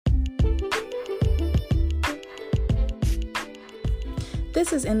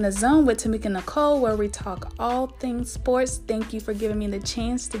This is In the Zone with Tamika Nicole, where we talk all things sports. Thank you for giving me the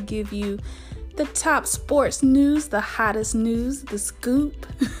chance to give you the top sports news, the hottest news, the scoop,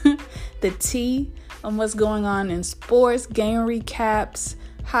 the tea on what's going on in sports, game recaps,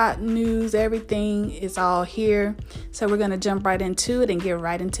 hot news, everything is all here. So we're going to jump right into it and get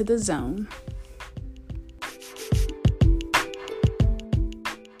right into the zone.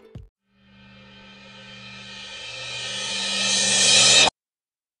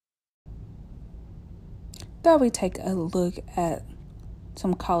 Thought we take a look at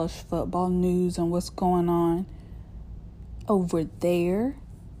some college football news and what's going on over there.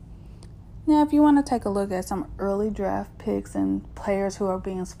 Now, if you want to take a look at some early draft picks and players who are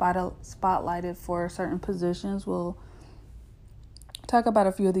being spotlighted for certain positions, we'll talk about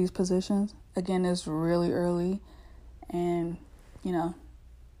a few of these positions. Again, it's really early, and,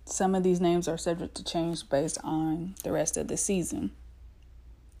 some of these names are subject to change based on the rest of the season.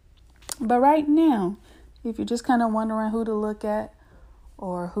 But right now, if you're just kind of wondering who to look at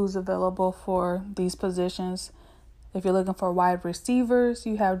or who's available for these positions, if you're looking for wide receivers,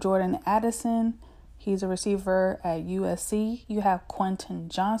 you have Jordan Addison. He's a receiver at USC. You have Quentin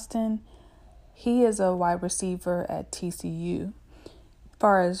Johnston. He is a wide receiver at TCU. As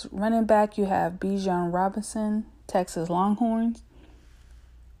far as running back, you have Bijan Robinson, Texas Longhorns.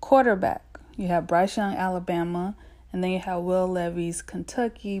 Quarterback, you have Bryce Young, Alabama. And then you have Will Levis,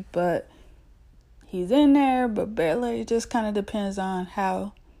 Kentucky, but he's in there, but barely. It just kind of depends on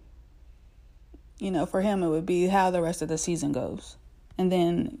how, for him, it would be how the rest of the season goes. And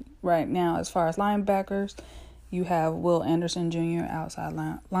then right now, as far as linebackers, you have Will Anderson Jr., outside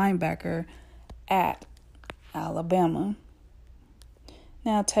linebacker at Alabama.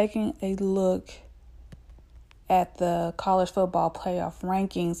 Now, taking a look at the college football playoff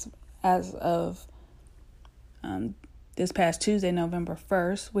rankings as of this past Tuesday, November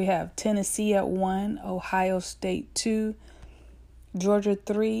 1st, we have Tennessee at 1, Ohio State 2, Georgia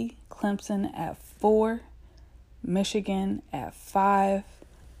 3, Clemson at 4, Michigan at 5,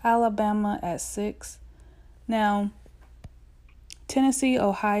 Alabama at 6. Now, Tennessee,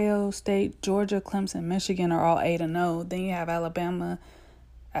 Ohio State, Georgia, Clemson, Michigan are all 8-0. Then you have Alabama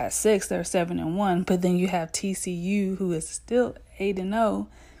at 6, they're 7-1. But then you have TCU, who is still 8-0,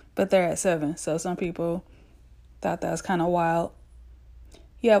 but they're at 7. So some people thought that was kind of wild.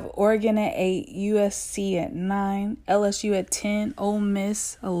 You have Oregon at 8, USC at 9, LSU at 10, Ole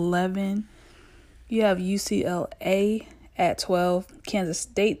Miss 11. You have UCLA at 12, Kansas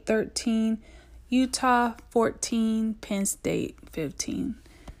State 13, Utah 14, Penn State 15.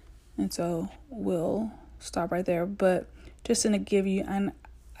 And so we'll stop right there. But just to give you an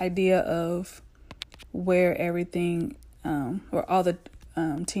idea of where everything, where all the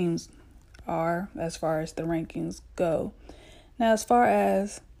teams are as far as the rankings go. Now, as far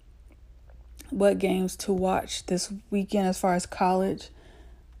as what games to watch this weekend as far as college,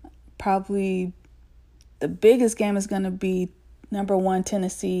 probably the biggest game is going to be number 1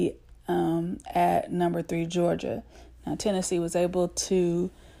 Tennessee at number 3 Georgia. Now, Tennessee was able to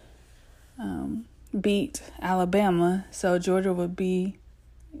beat Alabama, so Georgia would be,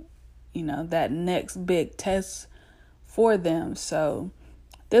 that next big test for them. So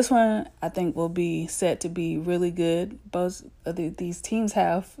this one, I think, will be set to be really good. Both of these teams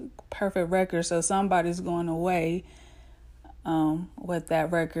have perfect records, so somebody's going away with that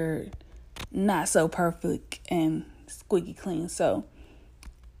record not so perfect and squeaky clean. So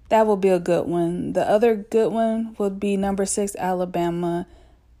that will be a good one. The other good one would be number 6 Alabama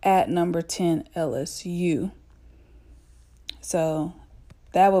at number 10 LSU. So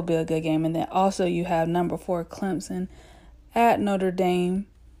that will be a good game. And then also you have number 4 Clemson at Notre Dame.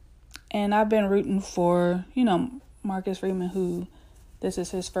 And I've been rooting for, Marcus Freeman, who this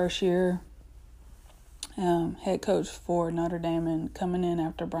is his first year head coach for Notre Dame and coming in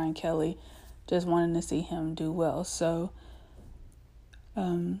after Brian Kelly, just wanting to see him do well. So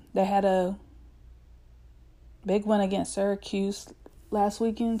they had a big win against Syracuse last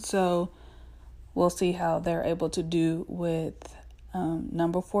weekend, so we'll see how they're able to do with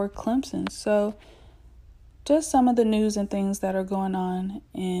number 4 Clemson. So just some of the news and things that are going on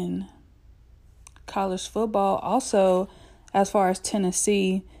in college football. Also, as far as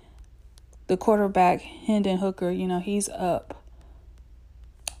Tennessee, the quarterback, Hendon Hooker, he's up,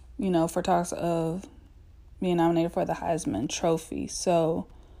 for talks of being nominated for the Heisman Trophy. So,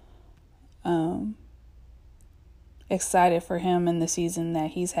 excited for him in the season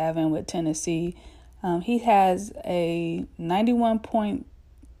that he's having with Tennessee. He has a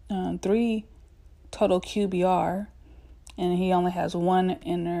 91.3 total QBR, and he only has one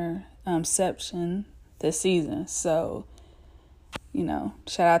interception this season. So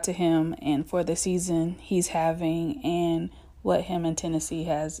shout out to him and for the season he's having and what him and Tennessee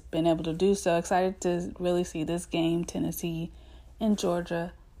has been able to do. So excited to really see this game, Tennessee and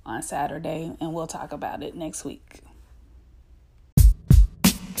Georgia, on Saturday, and we'll talk about it next week.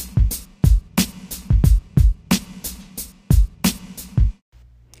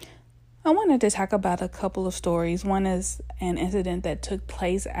 I wanted to talk about a couple of stories. One is an incident that took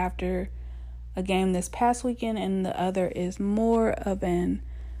place after a game this past weekend, and the other is more of an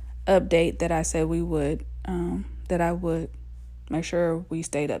update that I said that I would make sure we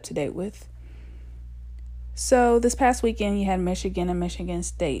stayed up to date with. So this past weekend, you had Michigan and Michigan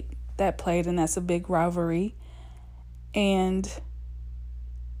State that played, and that's a big rivalry. And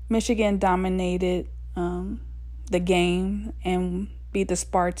Michigan dominated the game and beat the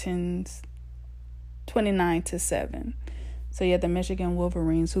Spartans 29-7. So you had the Michigan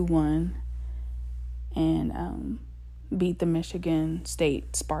Wolverines who won and beat the Michigan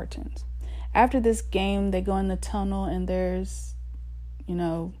State Spartans. After this game, they go in the tunnel and there's,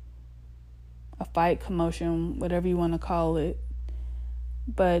 a fight, commotion, whatever you want to call it.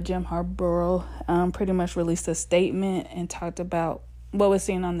 But Jim Harbaugh pretty much released a statement and talked about what was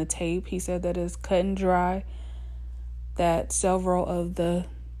seen on the tape. He said that it's cut and dry that several of the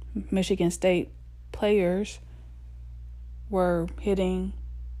Michigan State players were hitting,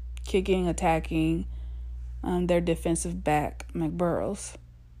 kicking, attacking their defensive back, McBurrows.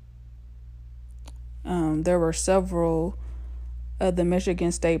 There were several of the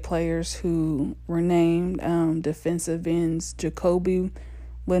Michigan State players who were named defensive ends, Jacoby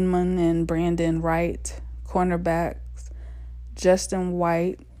Windman and Brandon Wright, cornerbacks Justin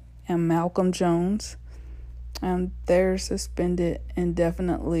White and Malcolm Jones. They're suspended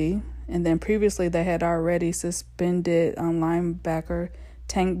indefinitely. And then previously they had already suspended linebacker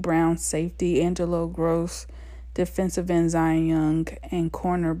Tank Brown, safety Angelo Gross, defensive end Zion Young, and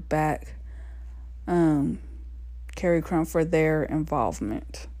cornerback Kerry Crump for their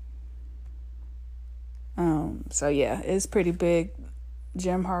involvement. So yeah, it's pretty big.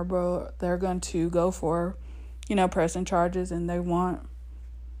 Jim Harbaugh, they're going to go for, pressing charges, and they want,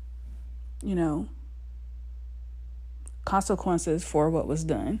 consequences for what was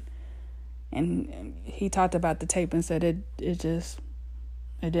done. And he talked about the tape and said it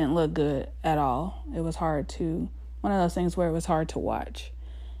didn't look good at all. It was one of those things where it was hard to watch.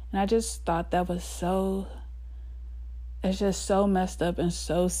 And I just thought that was it's just so messed up and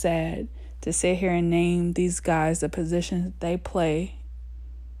so sad to sit here and name these guys the positions they play,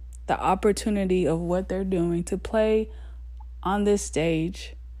 the opportunity of what they're doing to play on this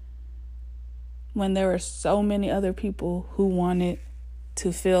stage when there were so many other people who wanted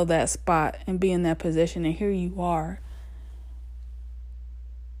to fill that spot and be in that position. And here you are.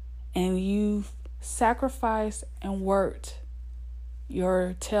 And you've sacrificed and worked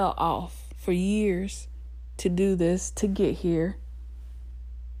your tail off for years to do this, to get here.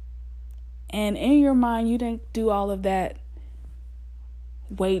 And in your mind, you didn't do all of that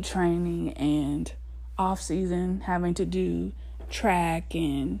weight training and off-season having to do track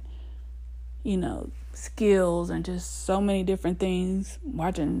and, skills and just so many different things,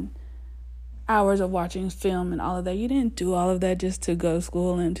 hours of watching film and all of that. You didn't do all of that just to go to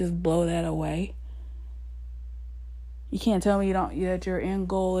school and just blow that away. You can't tell me that your end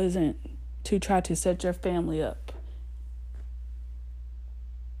goal isn't to try to set your family up.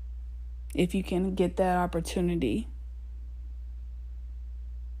 If you can get that opportunity.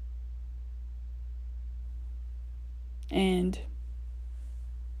 And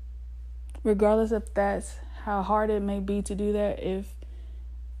regardless if that's how hard it may be to do that, if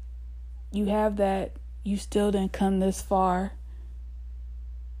you have that, you still didn't come this far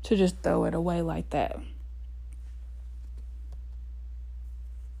to just throw it away like that.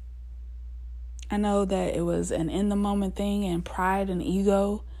 I know that it was an in-the-moment thing and pride and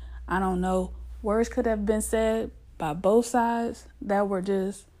ego. I don't know. Words could have been said by both sides that were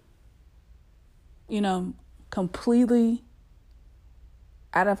just, completely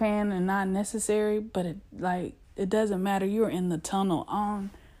out of hand and not necessary. But it doesn't matter. You're in the tunnel on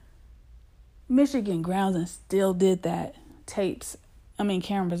Michigan grounds and still did that.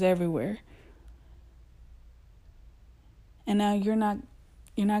 Cameras everywhere. And now you're not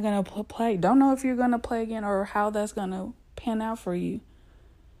going to play. Don't know if you're going to play again or how that's going to pan out for you.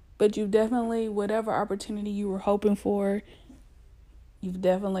 But you've definitely, whatever opportunity you were hoping for, you've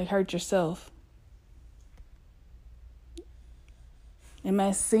definitely hurt yourself. It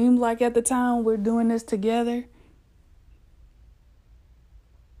may seem like at the time we're doing this together,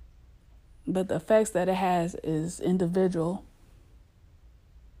 but the effects that it has is individual.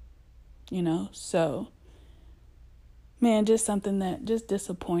 So man, just something that just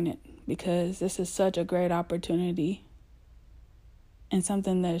disappointed, because this is such a great opportunity and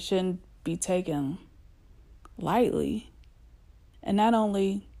something that shouldn't be taken lightly. And not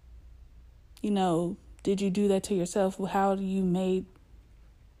only, did you do that to yourself, how you made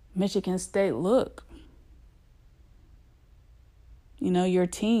Michigan State look, your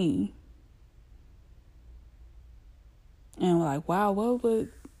team. And we're like, wow, what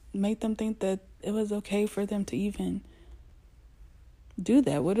would make them think that it was okay for them to even do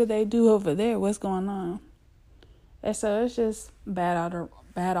that? What do they do over there? What's going on? And so it's just bad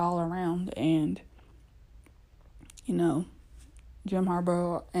all around. And Jim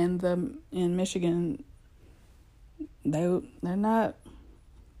Harbaugh and in Michigan, they're not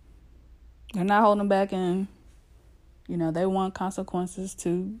holding back, and they want consequences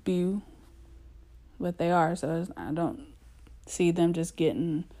to be what they are. So I don't see them just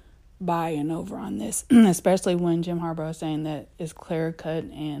getting buying over on this, especially when Jim Harbaugh is saying that it's clear cut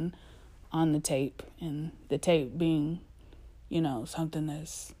and on the tape, and the tape being, something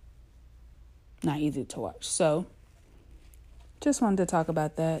that's not easy to watch. So just wanted to talk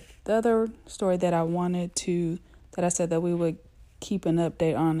about that. The other story that I said that we would keep an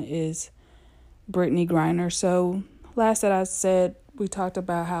update on is Brittney Griner. So last that I said, we talked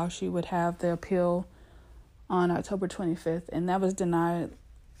about how she would have the appeal on October 25th, and that was denied,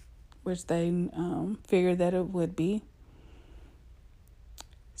 which they figured that it would be.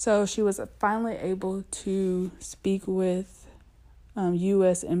 So she was finally able to speak with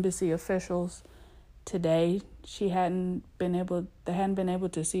U.S. Embassy officials today. They hadn't been able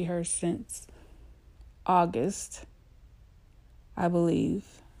to see her since August, I believe.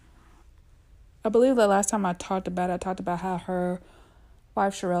 I believe the last time I talked about how her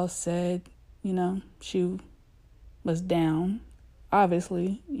wife Sherelle said, she was down,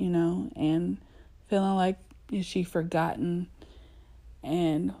 obviously, and feeling like she forgotten,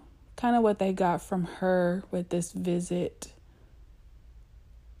 and kind of what they got from her with this visit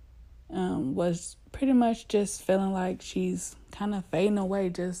was pretty much just feeling like she's kind of fading away,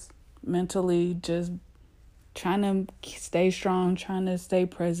 just mentally, just trying to stay strong, trying to stay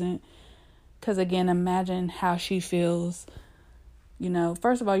present. Because again, imagine how she feels.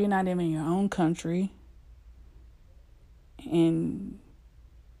 First of all, you're not even in your own country, and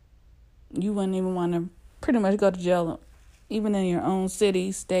you wouldn't even want to pretty much go to jail, even in your own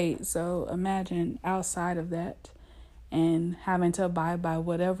city, state. So imagine outside of that and having to abide by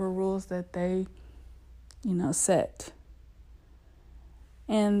whatever rules that they, set.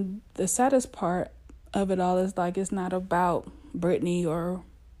 And the saddest part of it all is like, it's not about Brittney or,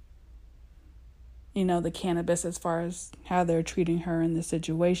 the cannabis, as far as how they're treating her in the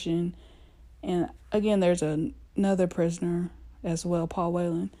situation. And again, there's another prisoner as well, Paul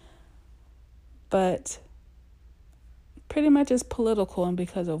Whelan. But pretty much it's political, and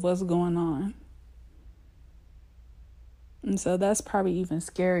because of what's going on. And so that's probably even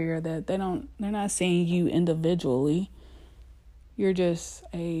scarier, that they're not seeing you individually. You're just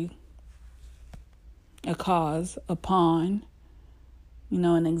a cause, a pawn,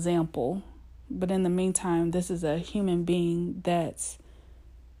 an example. But in the meantime, this is a human being that's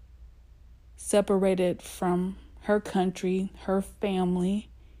separated from her country, her family,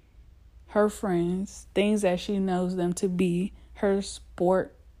 her friends, things that she knows them to be, her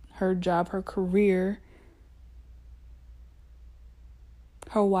sport, her job, her career,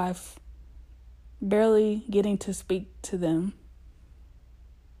 her wife, barely getting to speak to them,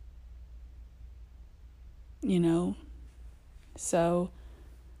 So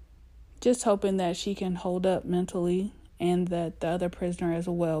just hoping that she can hold up mentally, and that the other prisoner as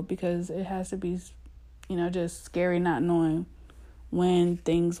well, because it has to be, just scary not knowing when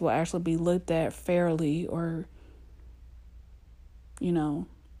things will actually be looked at fairly, or,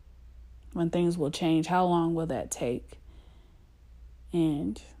 when things will change. How long will that take?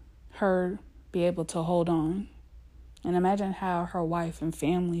 And her be able to hold on. And imagine how her wife and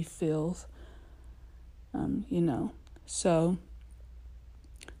family feels, So,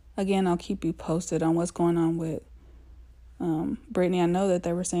 again, I'll keep you posted on what's going on with Brittney. I know that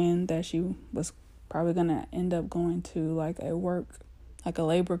they were saying that she was probably going to end up going to like a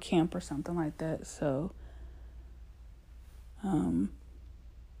labor camp or something like that. So,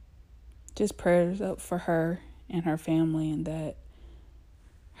 just prayers up for her and her family, and that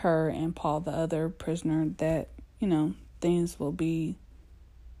her and Paul, the other prisoner, that, things will be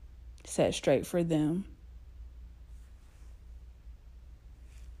set straight for them.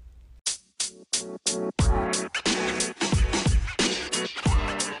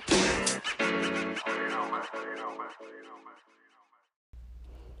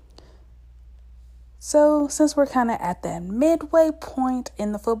 So since we're kind of at that midway point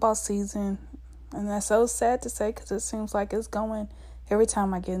in the football season, and that's so sad to say because it seems like it's going, every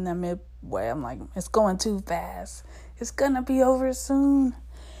time I get in that midway, I'm like, it's going too fast. It's going to be over soon.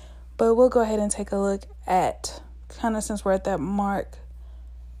 But we'll go ahead and take a look at, kind of since we're at that mark,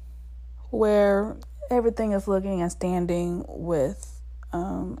 where everything is looking and standing with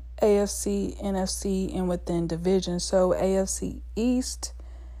AFC, NFC, and within division. So AFC East,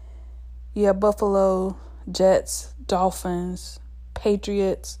 you have Buffalo, Jets, Dolphins,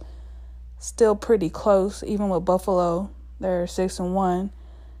 Patriots, still pretty close, even with Buffalo. They're 6-1.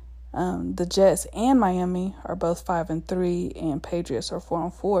 The Jets and Miami are both 5-3, and Patriots are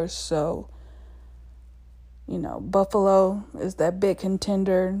 4-4. So, Buffalo is that big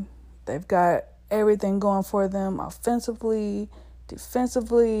contender. They've got everything going for them offensively,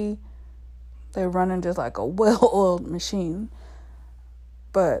 defensively. They're running just like a well-oiled machine.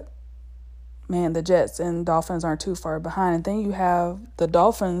 But, man, the Jets and Dolphins aren't too far behind. And then you have the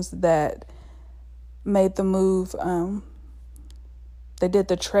Dolphins that made the move. They did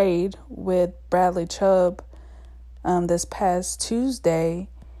the trade with Bradley Chubb this past Tuesday.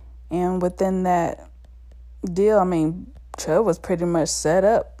 And within that deal, Chubb was pretty much set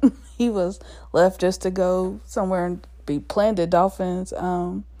up. He was left just to go somewhere and be playing the Dolphins.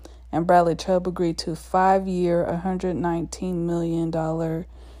 And Bradley Chubb agreed to 5-year, $119 million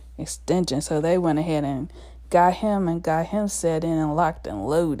extension. So they went ahead and got him set in and locked and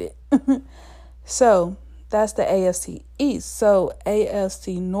loaded. So that's the AFC East. So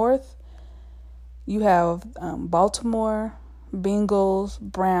AFC North, you have Baltimore, Bengals,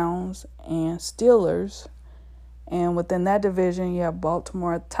 Browns, and Steelers. And within that division, you have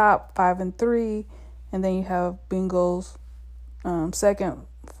Baltimore top 5-3, and then you have Bengals second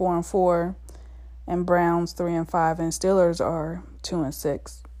 4-4, and Browns 3-5, and Steelers are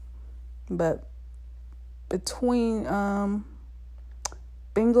 2-6. But between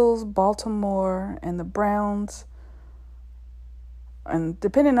Bengals, Baltimore, and the Browns, and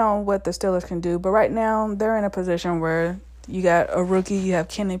depending on what the Steelers can do, but right now they're in a position where you got a rookie, you have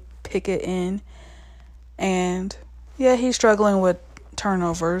Kenny Pickett in, and yeah, he's struggling with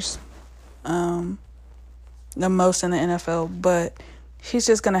turnovers, the most in the NFL, but he's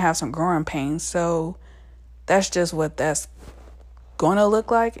just going to have some growing pains. So that's just what that's going to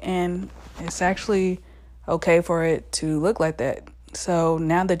look like, and it's actually okay for it to look like that. So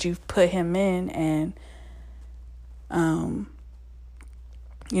now that you've put him in, and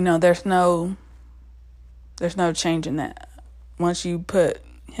there's no changing that. Once you put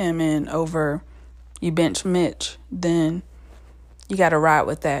him in over you bench Mitch, then you got to ride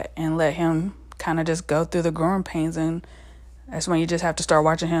with that and let him kind of just go through the growing pains, and that's when you just have to start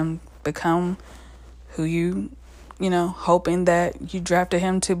watching him become who you hoping that you drafted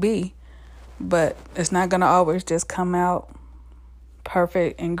him to be. But it's not going to always just come out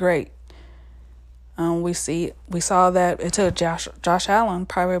perfect and great. We saw that it took Josh Allen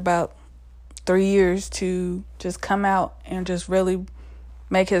probably about 3 years to just come out and just really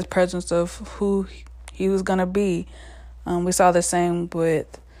make his presence of who he was going to be. We saw the same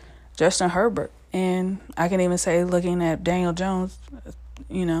with Justin Herbert. And I can even say, looking at Daniel Jones,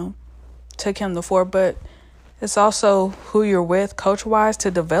 took him to 4. But it's also who you're with coach-wise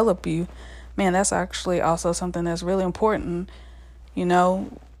to develop you. Man, that's actually also something that's really important.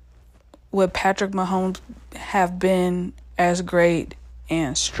 Would Patrick Mahomes have been as great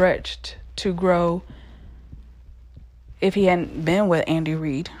and stretched to grow if he hadn't been with Andy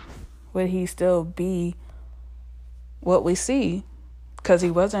Reid? Would he still be what we see? Because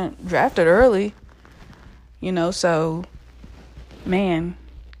he wasn't drafted early, so, man,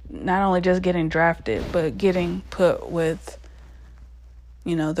 not only just getting drafted, but getting put with,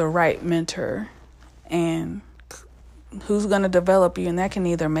 the right mentor and who's going to develop you, and that can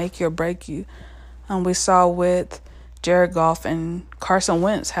either make you or break you. We saw with Jared Goff and Carson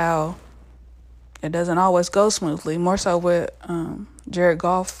Wentz how it doesn't always go smoothly, more so with Jared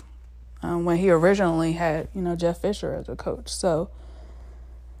Goff when he originally had, Jeff Fisher as a coach. So,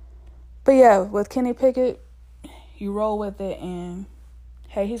 but yeah, with Kenny Pickett, you roll with it, and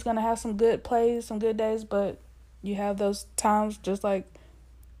hey, he's going to have some good plays, some good days, but you have those times just like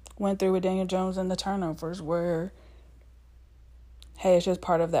went through with Daniel Jones and the turnovers where, hey, it's just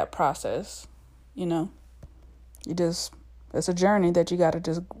part of that process, it's a journey that you got to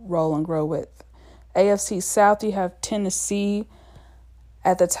just roll and grow with. AFC South, you have Tennessee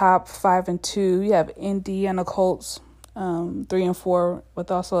at the top, 5-2. You have Indiana Colts, 3-4,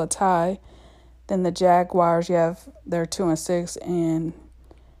 with also a tie. Then the Jaguars, they're 2-6, and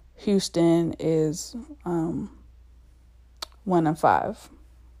Houston is 1-5.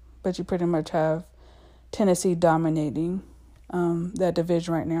 But you pretty much have Tennessee dominating that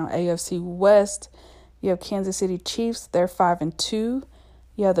division right now. AFC West, you have Kansas City Chiefs. They're 5-2.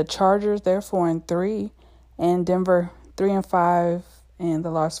 You have the Chargers. They're 4-3, and Denver 3-5, and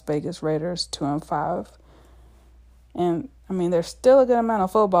the Las Vegas Raiders 2-5. And I mean, there's still a good amount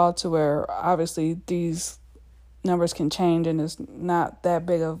of football to where obviously these numbers can change, and it's not that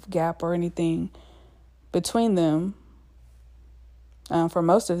big of a gap or anything between them. For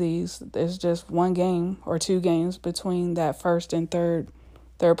most of these, there's just one game or two games between that first and third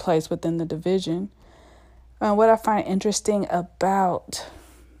place within the division. What I find interesting about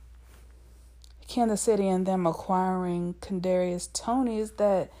Kansas City and them acquiring Kadarius Toney is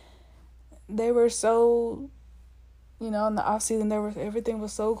that they were so, in the offseason, everything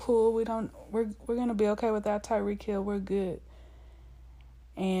was so cool. We're gonna be okay without Tyreek Hill. We're good.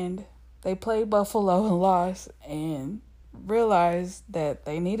 And they played Buffalo and lost, and realized that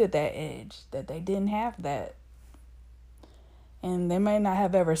they needed that edge, that they didn't have that. And they may not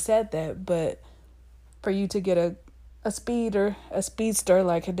have ever said that, but for you to get a speedster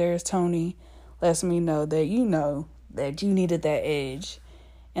like Kadarius Toney lets me know that that you needed that edge.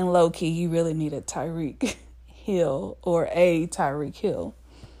 And low-key, you really needed Tyreek Hill or a Tyreek Hill.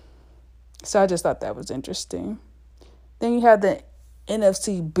 So I just thought that was interesting. Then you have the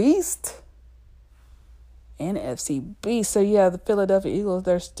NFC Beast. So you have the Philadelphia Eagles.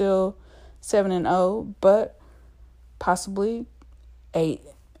 They're still 7-0, but possibly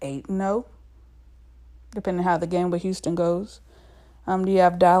 8-0, depending how the game with Houston goes. You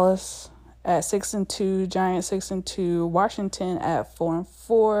have Dallas at 6-2, Giants 6-2, Washington at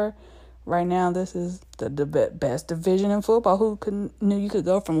 4-4. Right now, this is the best division in football. Who knew you could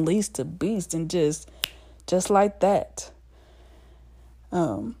go from least to beast and just like that?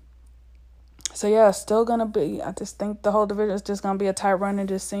 So yeah, it's still gonna be. I just think the whole division is just gonna be a tight run, and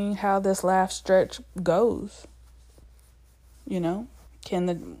just seeing how this last stretch goes.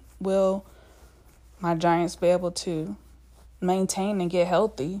 Will my Giants be able to maintain and get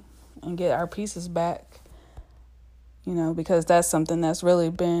healthy and get our pieces back? Because that's something that's really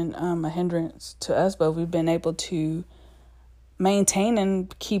been a hindrance to us, but we've been able to maintain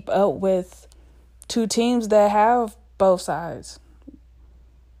and keep up with two teams that have both sides.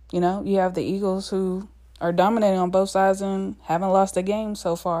 You have the Eagles, who are dominating on both sides and haven't lost a game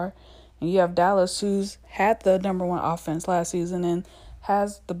so far. And you have Dallas, who's had the number one offense last season and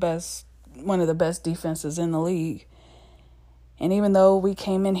has one of the best defenses in the league. And even though we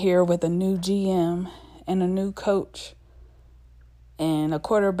came in here with a new GM and a new coach and a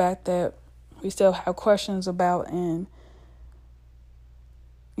quarterback that we still have questions about, and,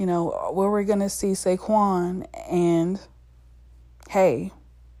 where we're going to see Saquon, and, hey,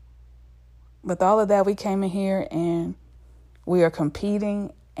 with all of that, we came in here and we are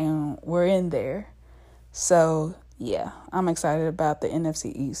competing and we're in there. So, yeah, I'm excited about the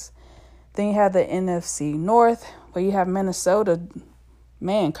NFC East. Then you have the NFC North, where you have Minnesota.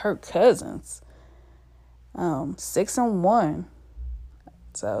 Man, Kirk Cousins, 6-1.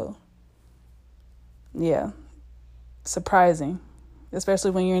 So, yeah, surprising, especially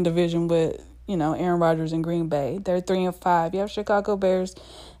when you're in division with, Aaron Rodgers and Green Bay. They're 3-5. You have Chicago Bears.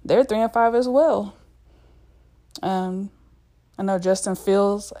 They're 3-5 as well. I know Justin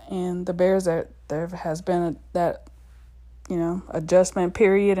Fields and the Bears, there has been that adjustment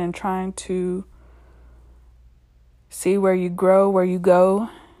period and trying to see where you grow, where you go,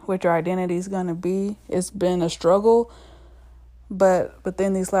 what your identity is going to be. It's been a struggle, but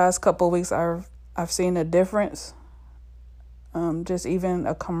within these last couple of weeks, I've seen a difference. Just even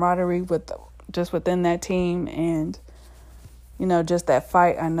a camaraderie within that team, and just that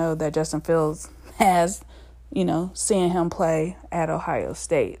fight. I know that Justin Fields has, seeing him play at Ohio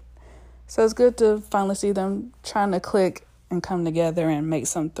State. So it's good to finally see them trying to click and come together and make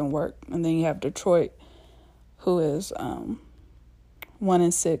something work. And then you have Detroit, who is 1-6.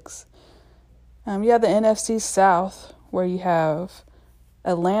 You have the NFC South, where you have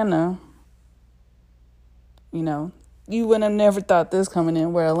Atlanta. You would have never thought this coming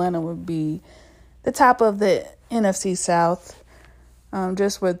in, where Atlanta would be the top of the NFC South,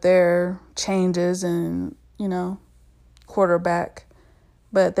 just with their changes and, quarterback.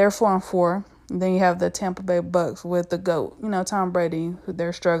 But they're 4-4. And then you have the Tampa Bay Bucks with the GOAT, Tom Brady, who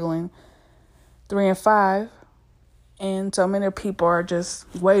they're struggling, 3-5. And so many people are just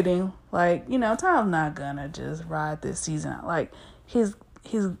waiting, like, Tom's not gonna just ride this season out. Like,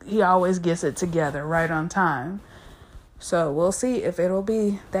 he always gets it together right on time. So we'll see if it'll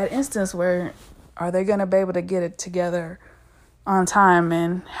be that instance where are they going to be able to get it together on time,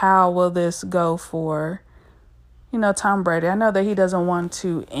 and how will this go for, Tom Brady. I know that he doesn't want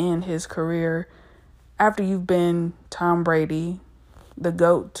to end his career after you've been Tom Brady, the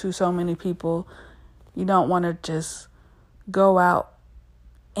GOAT to so many people, you don't want to just go out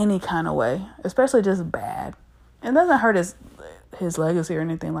any kind of way, especially just bad. It doesn't hurt his legacy or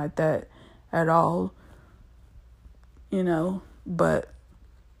anything like that at all, but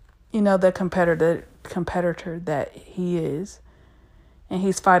the competitor that he is, and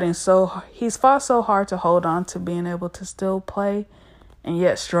he's fought so hard to hold on to being able to still play, and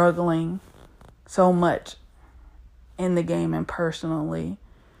yet struggling so much in the game and personally,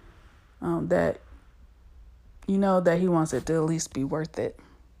 that that he wants it to at least be worth it.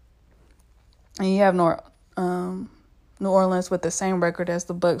 And you have New Orleans with the same record as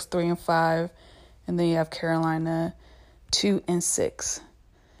the Bucs, 3-5, and then you have Carolina 2-6.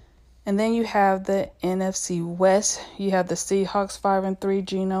 And then you have the NFC West. You have the Seahawks 5-3,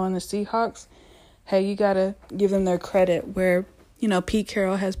 Geno and the Seahawks. Hey, you gotta give them their credit where Pete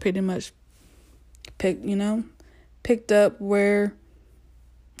Carroll has pretty much picked up where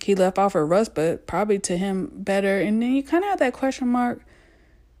he left off with Russ, but probably to him better. And then you kind of have that question mark,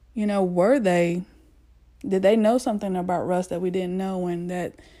 did they know something about Russ that we didn't know, and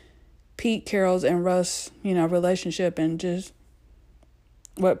that Pete Carroll's and Russ, relationship and just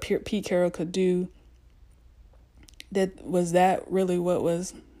what Pete Carroll could do, was that really what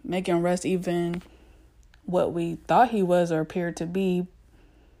was making Russ even what we thought he was or appeared to be?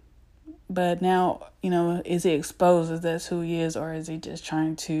 But now, is he exposed as that's who he is, or is he just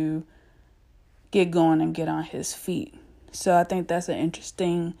trying to get going and get on his feet? So I think that's an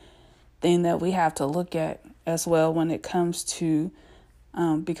interesting thing that we have to look at as well when it comes to,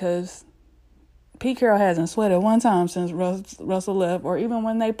 because Pete Carroll hasn't sweated one time since Russell left, or even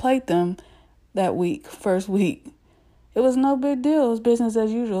when they played them that first week. It was no big deal. It was business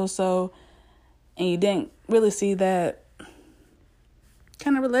as usual. So, and you didn't really see that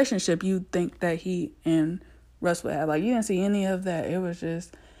kind of relationship you think that he and Russ would have. Like, you didn't see any of that. It was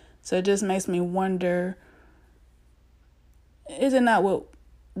just, so it just makes me wonder, is it not what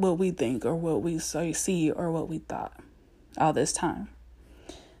we think or what we see or what we thought all this time?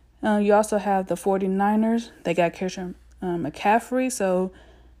 You also have the 49ers. They got Christian McCaffrey, so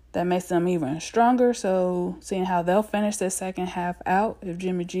that makes them even stronger. So seeing how they'll finish the second half out, if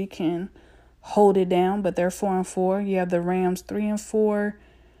Jimmy G can hold it down, but they're 4-4. You have the Rams 3-4.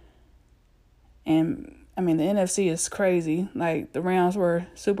 And the NFC is crazy. Like, the Rams were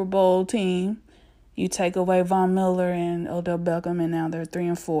Super Bowl team. You take away Von Miller and Odell Beckham, and now they're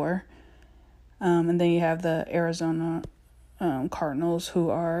 3-4. And then you have the Arizona Cardinals,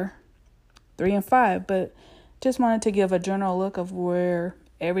 who are 3-5. But just wanted to give a general look of where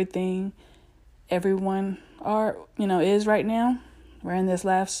everyone is right now. We're in this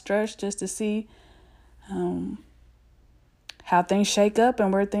last stretch just to see how things shake up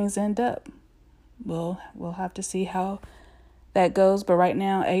and where things end up. We'll have to see how that goes. But right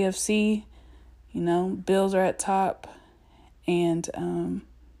now, AFC, Bills are at top, and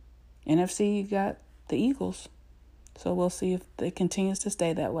NFC, you got the Eagles. So we'll see if it continues to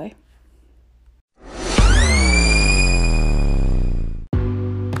stay that way.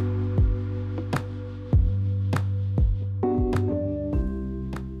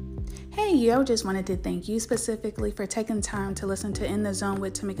 Hey, I just wanted to thank you specifically for taking time to listen to In the Zone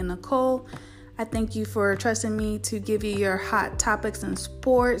with Tamika Nicole. I thank you for trusting me to give you your hot topics in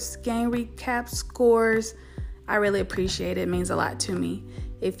sports, game recaps, scores. I really appreciate it. It means a lot to me.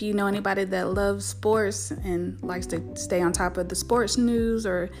 If you know anybody that loves sports and likes to stay on top of the sports news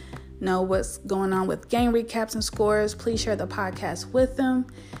or know what's going on with game recaps and scores, please share the podcast with them.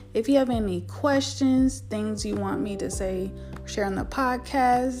 If you have any questions, things you want me to say, share on the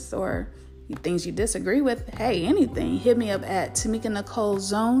podcast, or things you disagree with, hey, anything, hit me up at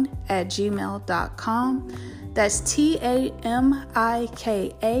TamikaNicoleZone@gmail.com. That's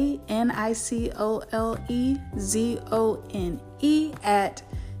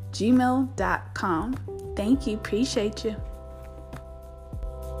TamikaNicolezone@gmail.com. Thank you. Appreciate you.